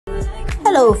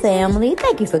Hello family,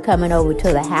 thank you for coming over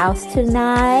to the house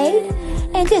tonight.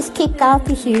 And just kick off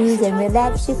your shoes and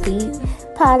relax your feet.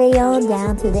 Party on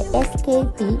down to the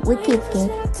SK beat. We're kicking,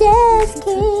 just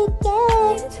kicking,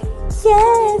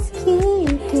 just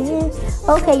kicking.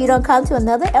 Okay, you don't come to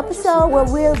another episode where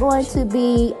we're going to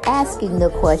be asking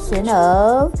the question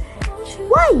of,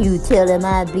 why you telling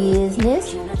my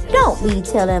business? Don't be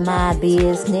telling my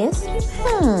business.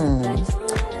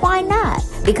 Why not?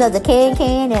 Because a can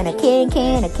and a can,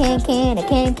 a can,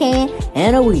 a can,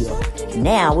 and a wheel.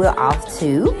 Now we're off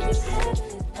to...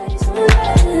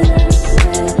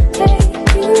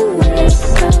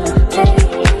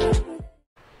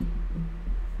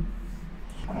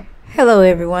 Hello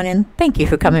everyone, and thank you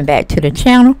for coming back to the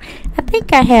channel. I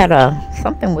think I had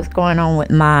something was going on with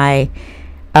my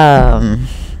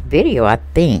video.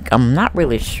 I'm not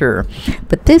really sure,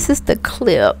 but this is the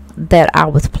clip that I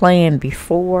was playing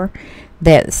before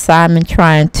that Simon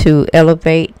trying to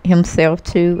elevate himself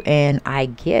to, and I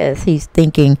guess he's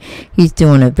thinking he's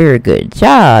doing a very good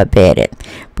job at it.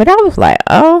 But I was like,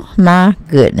 oh my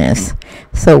goodness.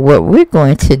 So what we're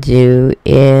going to do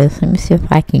is, let me see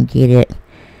if I can get it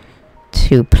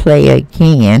to play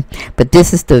again. But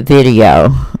this is the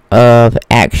video of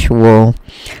actual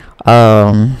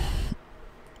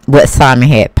what Simon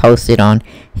had posted on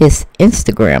his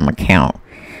Instagram account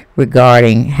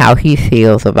regarding how he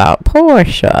feels about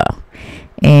Porsha,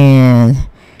 and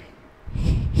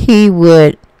he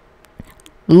would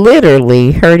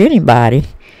literally hurt anybody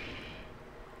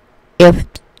if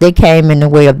they came in the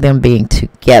way of them being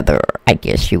together, I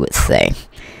guess you would say.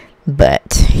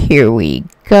 But here we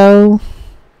go.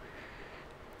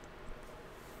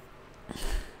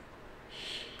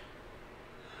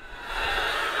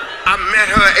 I met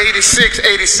her 86,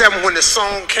 87 when the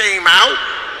song came out.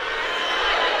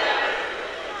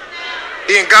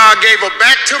 Then God gave her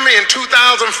back to me in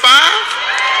 2005.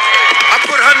 I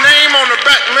put her name on the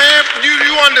back, man.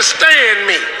 You understand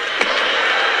me.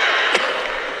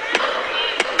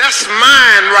 That's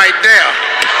mine right there.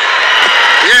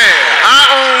 Yeah, I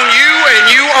own you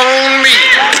and you own me.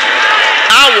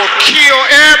 I will kill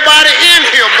everybody in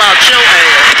here about your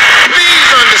ass.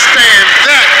 Please understand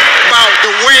that about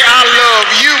the way I love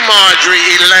you,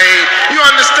 Marjorie Elaine. You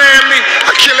understand me?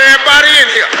 I kill everybody in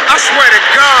here. I swear to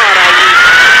God I will.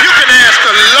 You can ask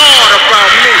the Lord about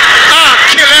me. I'll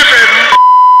kill every...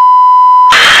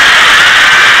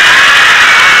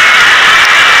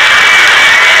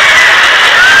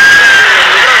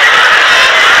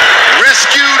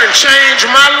 Rescued and changed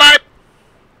my life.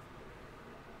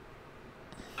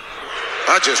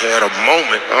 I just had a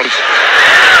moment.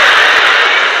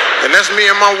 And that's me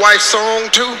and my wife's song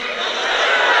too.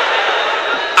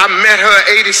 I met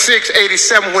her 86,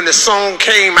 87 when the song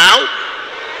came out.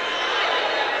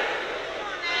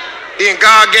 Then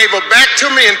God gave her back to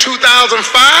me in 2005.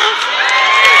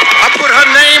 I put her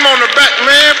name on the back,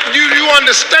 man. You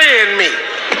understand me.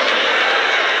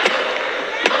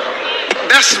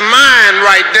 That's mine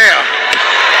right there.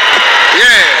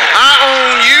 Yeah, I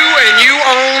own you and you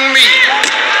own me.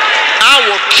 I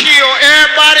will kill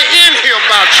everybody in here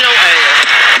about your ass.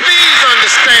 Please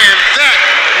understand that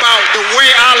about the way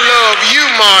I love you,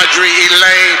 Marjorie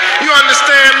Elaine. You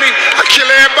understand me? I kill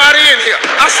everybody in here.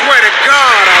 I swear to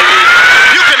God I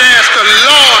will. You can ask the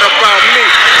Lord about me.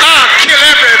 I'll kill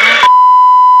every...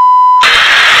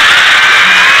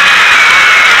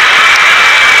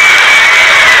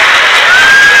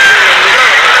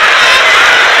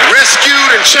 Rescued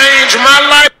and changed my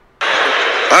life.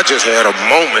 I just had a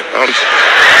moment.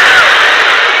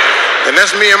 And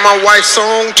that's me and my wife's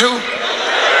song too.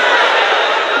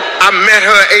 I met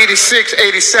her 86,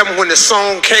 87 when the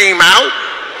song came out.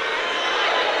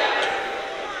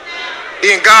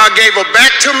 Then God gave her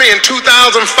back to me in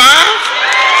 2005.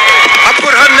 I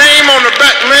put her name on the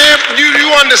back, man.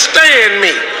 You understand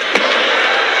me.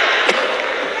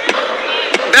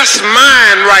 That's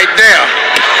mine right there.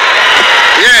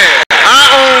 Yeah, I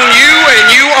own you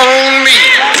and you own me.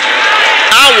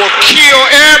 I will kill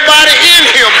everybody in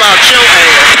here about your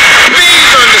ass.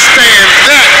 Please understand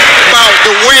that about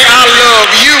the way I love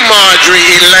you,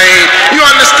 Marjorie Elaine. You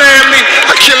understand me?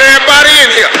 I kill everybody in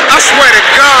here. I swear to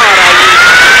God I will.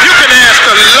 You can ask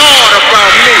the Lord about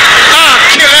me. I'll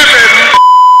kill every...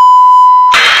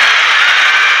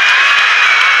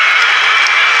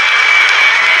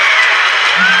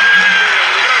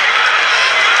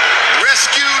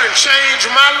 Rescued and changed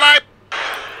my life.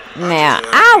 Now,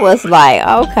 I was like,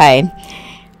 okay,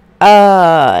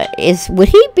 would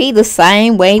he be the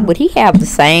same way? Would he have the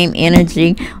same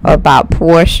energy about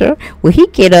Porsha? Would he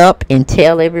get up and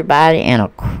tell everybody in a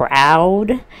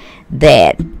crowd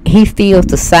that he feels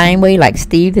the same way like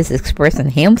Steve is expressing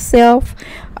himself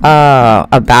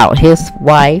about his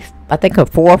wife, I think her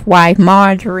fourth wife,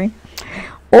 Marjorie?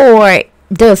 Or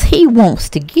does he wants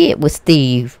to get with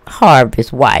Steve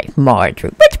Harvey's wife,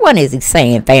 Marjorie? Which one is he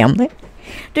saying, family?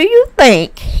 Do you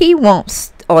think he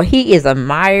wants, or he is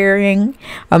admiring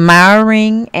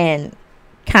and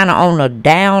kind of on a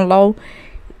down low,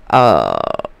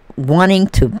 wanting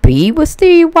to be with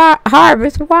Steve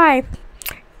Harvey's wife?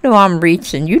 You know I'm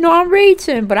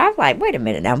reaching, but I was like, wait a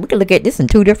minute now, we can look at this in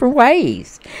two different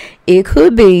ways. It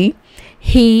could be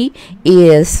he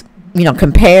is,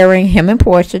 comparing him and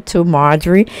Porsha to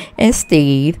Marjorie and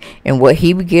Steve, and what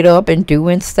he would get up and do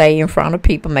and say in front of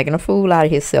people, making a fool out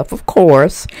of himself, of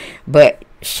course, but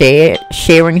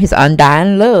sharing his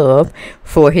undying love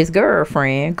for his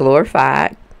girlfriend,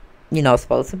 glorified,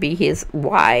 supposed to be his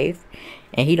wife.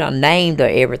 And he done named her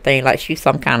everything like she's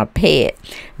some kind of pet.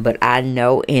 But I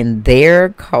know in their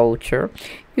culture,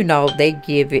 they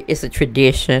give it, it's a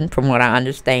tradition from what I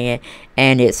understand,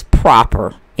 and it's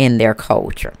proper in their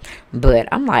culture. But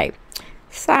I'm like,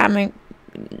 Simon,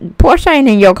 Porsha ain't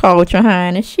in your culture,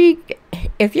 honey.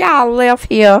 If y'all left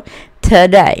here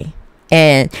today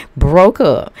and broke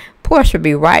up, Porsha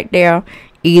be right there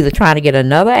either trying to get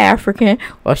another African,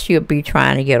 or she'll be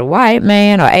trying to get a white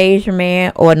man or Asian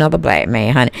man or another black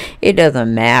man, honey. It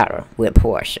doesn't matter with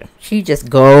Porsha. She just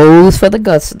goes for the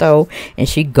gusto, and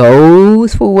she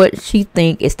goes for what she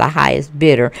think is the highest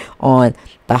bidder on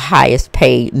the highest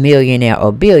paid millionaire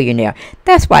or billionaire.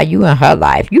 That's why you in her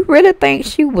life. You really think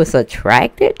she was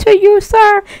attracted to you,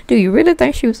 sir? Do you really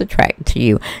think she was attracted to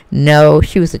you? No,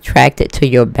 she was attracted to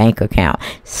your bank account.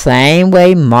 Same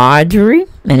way Marjorie,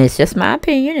 and it's just my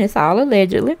opinion, it's all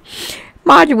allegedly,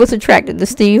 Marjorie was attracted to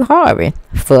Steve Harvey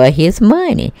for his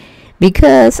money,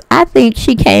 because I think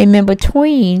she came in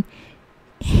between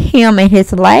him and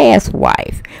his last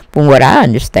wife, from what I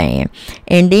understand,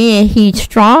 and then he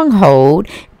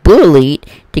bullied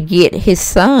to get his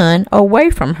son away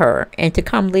from her and to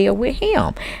come live with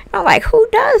him. I'm like, who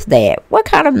does that? What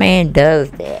kind of man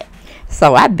does that?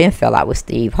 So I've been fell out with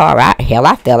Steve Harvey.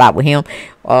 I fell out with him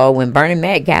when Bernie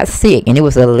Mac got sick, and it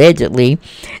was allegedly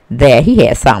that he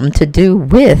had something to do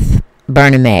with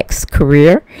Bernie Mac's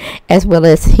career as well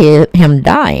as him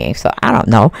dying. So I don't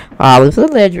know. It was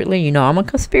allegedly, I'm a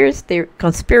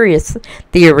conspiracy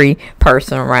theory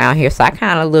person around here, so I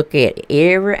kind of look at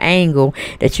every angle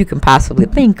that you can possibly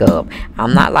think of.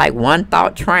 I'm not like one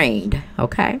thought trained,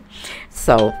 okay?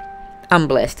 So I'm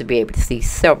blessed to be able to see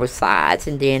several sides,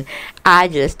 and then I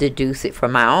just deduce it for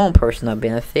my own personal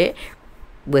benefit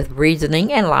with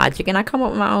reasoning and logic, and I come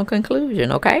up with my own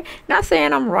conclusion, okay? Not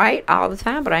saying I'm right all the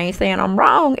time, but I ain't saying I'm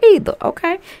wrong either,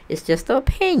 okay? It's just an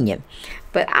opinion.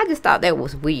 But I just thought that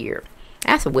was weird.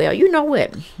 I said, well, you know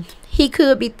what? He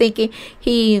could be thinking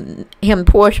him and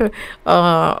Porsha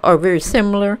are very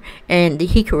similar, and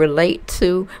he could relate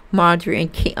to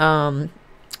Marjorie and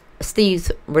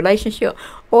Steve's relationship,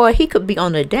 or he could be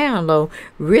on the down low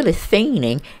really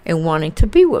fiending and wanting to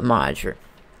be with Marjorie.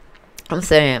 I'm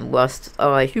saying, well,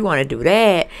 if you want to do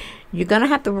that, you're going to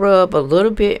have to rub a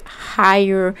little bit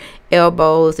higher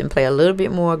elbows and play a little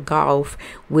bit more golf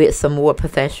with some more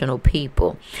professional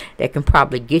people that can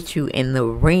probably get you in the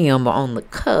realm or on the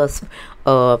cusp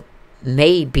of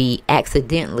maybe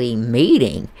accidentally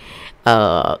meeting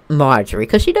Marjorie,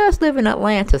 because she does live in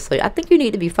Atlanta. So I think you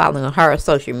need to be following her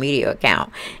social media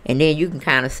account, and then you can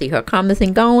kind of see her comings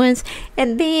and goings,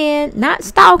 and then not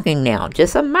stalking now,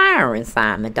 just admiring.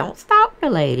 Simon, don't stalk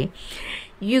the lady.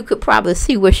 You could probably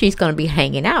see where she's going to be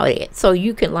hanging out at, so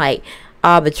you can like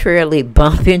arbitrarily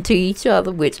bump into each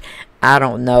other, which I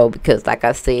don't know, because like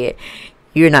I said,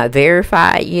 you're not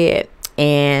verified yet,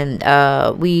 and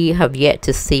we have yet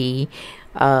to see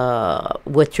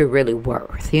what you're really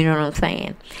worth. You know what I'm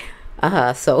saying?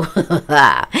 So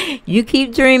you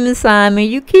keep dreaming, Simon.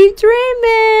 You keep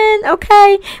dreaming,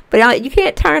 okay? But you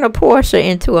can't turn a Porsha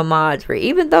into a Marjorie,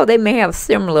 even though they may have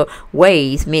similar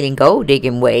ways, meaning gold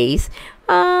digging ways.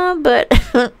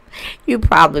 But you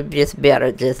probably just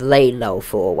better just lay low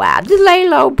for a while. Just lay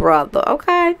low, brother,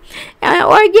 okay?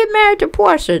 Or get married to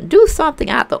Porsha. Do something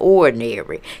out the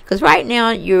ordinary. Because right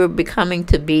now you're becoming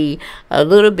to be a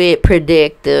little bit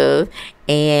predictive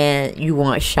and you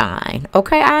want shine.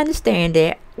 Okay, I understand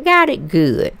that. Got it,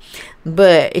 good.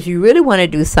 But if you really want to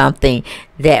do something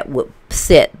that would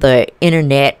set the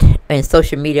internet and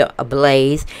social media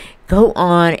ablaze, go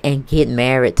on and get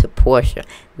married to Porsha.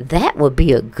 That would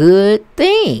be a good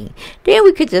thing. Then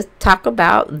we could just talk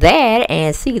about that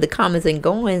and see the comings and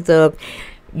goings of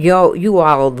you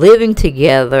all living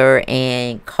together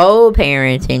and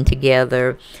co-parenting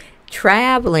together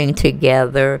traveling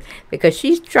together, because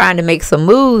she's trying to make some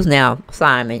moves now,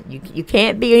 Simon. You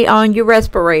can't be on your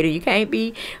respirator. You can't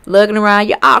be lugging around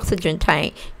your oxygen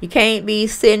tank. You can't be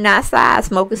sitting outside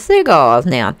smoking cigars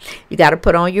now. You got to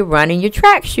put on your running, your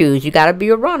track shoes. You got to be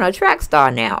a runner, a track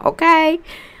star now, okay?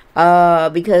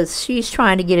 Because she's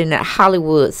trying to get in that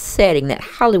Hollywood setting, that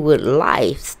Hollywood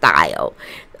lifestyle,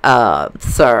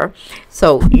 sir.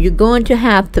 So you're going to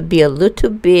have to be a little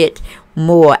bit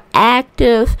more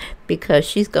active, because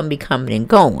she's going to be coming and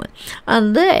going,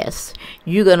 unless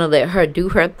you're going to let her do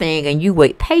her thing and you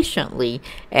wait patiently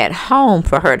at home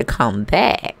for her to come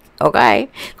back. Okay,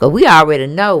 because we already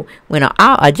know when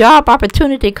a job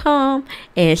opportunity come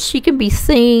and she can be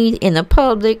seen in the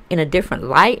public in a different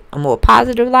light, a more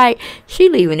positive light, she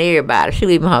leaving everybody. She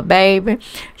leaving her baby,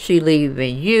 she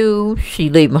leaving you, she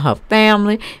leaving her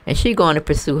family, and she going to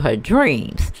pursue her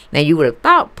dreams. Now, you would have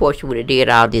thought Porsha would have did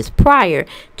all this prior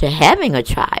to having a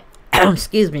child.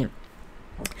 Excuse me.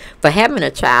 For having a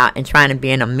child and trying to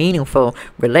be in a meaningful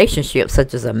relationship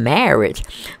such as a marriage.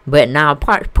 But now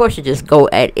Porsha just go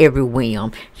at every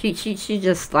whim. She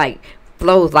just like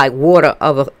flows like water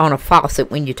on a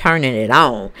faucet when you're turning it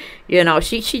on. You know,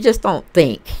 she just don't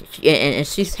think, and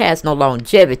she has no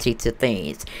longevity to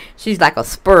things. She's like a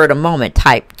spur of the moment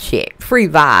type chick, free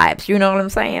vibes, you know what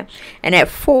I'm saying? And at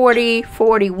 40,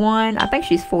 41, I think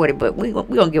she's 40, but we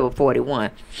gonna give her 41,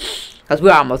 because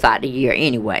we're almost out the year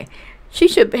anyway. She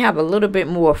should have a little bit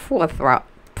more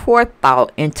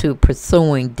forethought into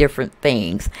pursuing different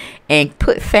things, and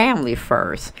put family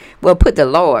first. Well, put the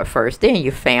Lord first, then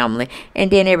your family, and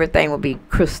then everything will be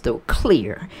crystal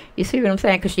clear. You see what I'm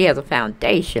saying? Because she has a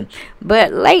foundation.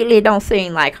 But lately, it don't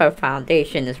seem like her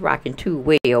foundation is rocking too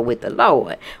well with the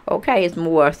Lord. Okay, it's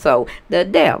more so the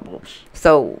devil.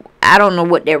 So I don't know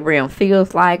what that realm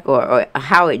feels like, or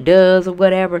how it does, or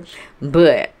whatever,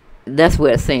 but that's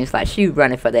where it seems like she's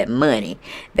running for that money,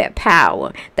 that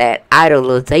power, that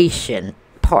idolization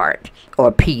part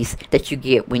or piece that you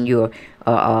get when you're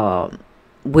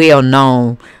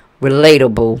well-known,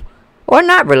 relatable, or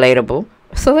not relatable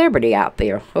celebrity out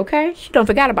there. Okay, she don't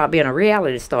forget about being a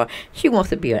reality star. She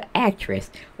wants to be an actress,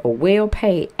 a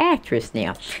well-paid actress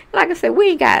now. Like I said, we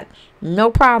ain't got no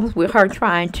problems with her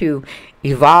trying to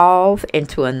evolve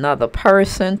into another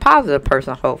person, positive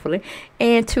person, hopefully,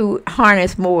 and to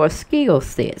harness more skill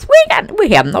sets. We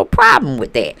have no problem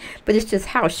with that, but it's just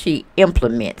how she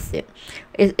implements it.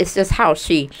 It's just how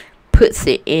she puts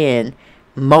it in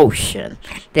motion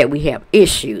that we have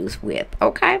issues with.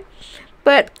 Okay,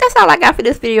 but that's all I got for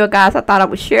this video, guys. I thought I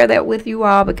would share that with you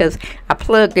all, because I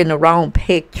plugged in the wrong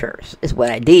pictures is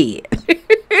what I did.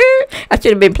 I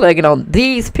should have been plugging on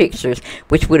these pictures,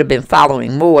 which would have been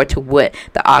following more to what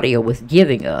the audio was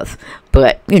giving us.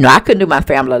 But, you know, I couldn't do my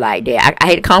family like that. I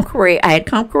had to come correct. I had to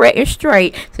come correct and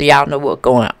straight, so y'all know what's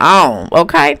going on,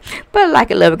 okay? But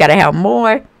like I love, gotta have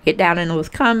more. Get down in those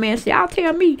comments. Y'all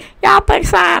tell me, y'all think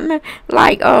Simon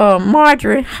like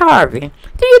Marjorie Harvey?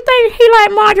 Do you think he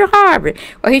like Marjorie Harvey?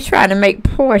 Or he's trying to make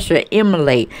Porsha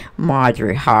emulate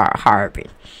Marjorie Harvey?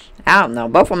 I don't know.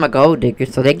 Both of them are gold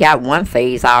diggers, so they got one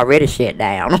phase already shut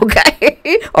down,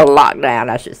 okay? Or locked down,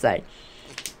 I should say.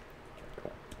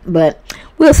 But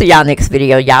we'll see y'all next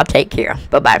video. Y'all take care.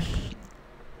 Bye-bye.